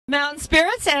Mountain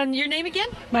Spirits, and your name again?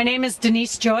 My name is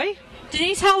Denise Joy.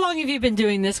 Denise, how long have you been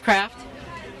doing this craft?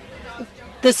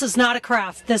 This is not a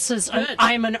craft.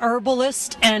 I'm an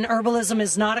herbalist, and herbalism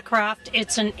is not a craft.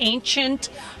 It's an ancient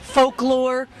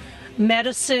folklore,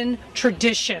 medicine,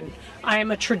 tradition. I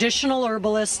am a traditional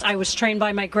herbalist. I was trained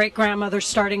by my great-grandmother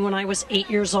starting when I was 8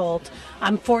 years old.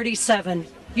 I'm 47.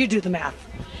 You do the math.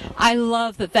 I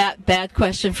love that bad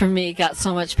question from me got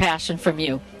so much passion from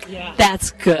you. Yeah.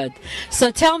 That's good.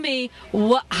 So tell me,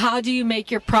 how do you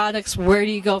make your products? Where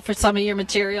do you go for some of your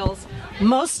materials?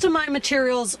 Most of my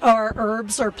materials are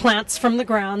herbs or plants from the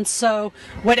ground, so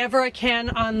whatever I can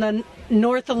on the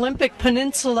North Olympic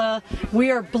Peninsula, we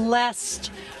are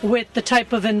blessed with the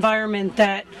type of environment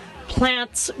that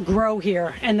plants grow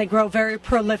here, and they grow very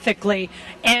prolifically,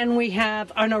 and we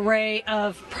have an array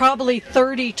of probably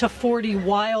 30 to 40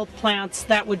 wild plants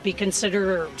that would be considered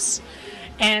herbs.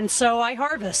 And so I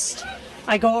harvest.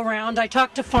 I go around, I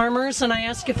talk to farmers, and I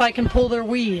ask if I can pull their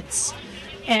weeds,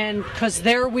 and because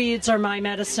their weeds are my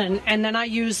medicine. And then I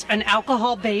use an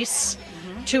alcohol base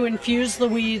to infuse the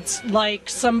weeds, like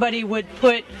somebody would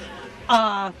put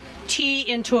tea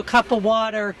into a cup of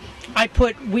water. I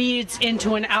put weeds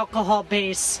into an alcohol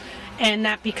base, and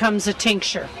that becomes a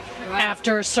tincture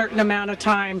after a certain amount of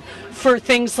time. For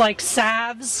things like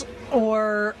salves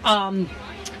or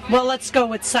well, let's go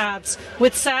with salves.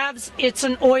 With salves, it's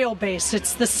an oil base.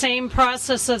 It's the same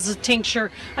process as a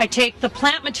tincture. I take the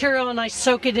plant material and I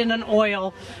soak it in an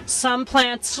oil. Some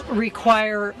plants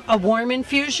require a warm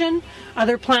infusion.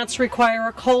 Other plants require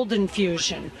a cold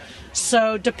infusion.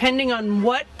 So depending on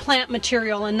what plant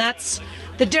material, and that's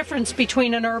the difference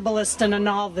between an herbalist and a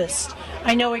novelist.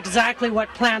 I know exactly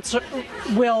what plants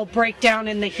will break down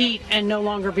in the heat and no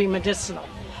longer be medicinal.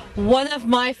 One of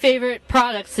my favorite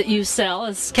products that you sell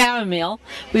is chamomile.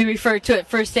 We refer to it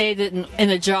first aid in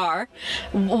a jar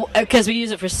because we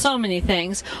use it for so many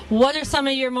things. What are some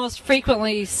of your most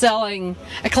frequently selling?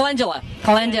 Calendula.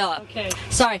 Okay.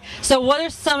 Sorry. So what are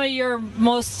some of your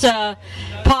most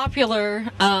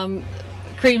popular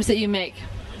creams that you make?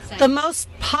 The most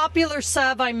popular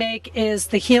salve I make is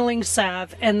the healing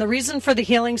salve, and the reason for the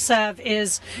healing salve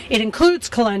is it includes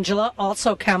calendula,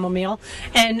 also chamomile,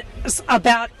 and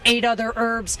about 8 other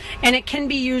herbs, and it can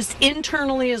be used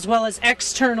internally as well as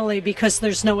externally because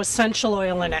there's no essential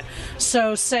oil in it.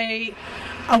 So say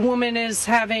a woman is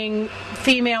having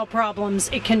female problems,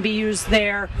 it can be used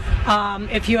there.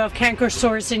 If you have canker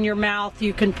sores in your mouth,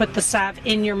 you can put the salve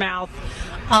in your mouth.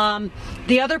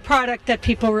 The other product that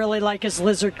people really like is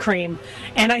lizard cream,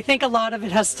 and I think a lot of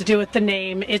it has to do with the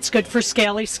name. It's good for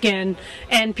scaly skin,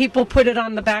 and people put it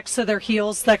on the backs of their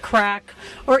heels that crack,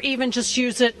 or even just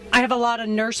use it. I have a lot of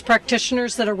nurse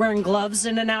practitioners that are wearing gloves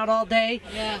in and out all day,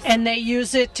 yes, and they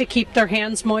use it to keep their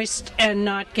hands moist and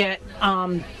not get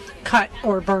cut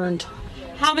or burned.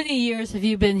 How many years have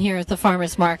you been here at the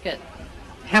farmers market?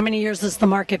 How many years has the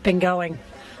market been going?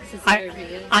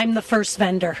 I'm the first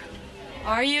vendor.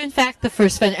 Are you, in fact, the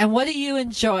first vendor? And what do you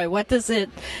enjoy? What does it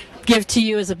give to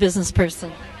you as a business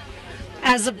person?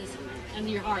 And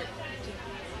your heart.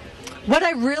 What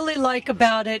I really like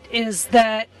about it is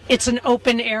that it's an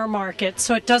open air market,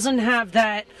 so it doesn't have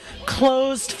that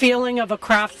closed feeling of a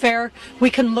craft fair.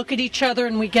 We can look at each other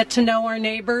and we get to know our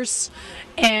neighbors,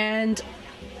 and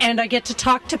I get to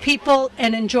talk to people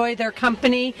and enjoy their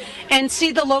company and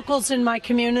see the locals in my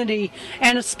community.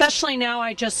 And especially now,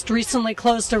 I just recently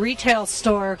closed a retail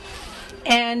store,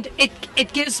 and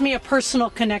it gives me a personal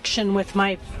connection with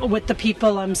the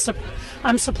people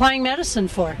I'm supplying medicine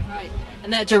for. Right.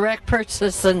 And that direct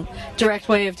purchase and direct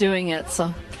way of doing it.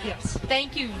 So yes.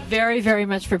 Thank you very, very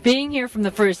much for being here from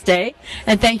the first day,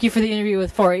 and thank you for the interview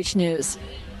with 4-H News.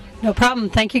 No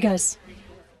problem. Thank you, guys.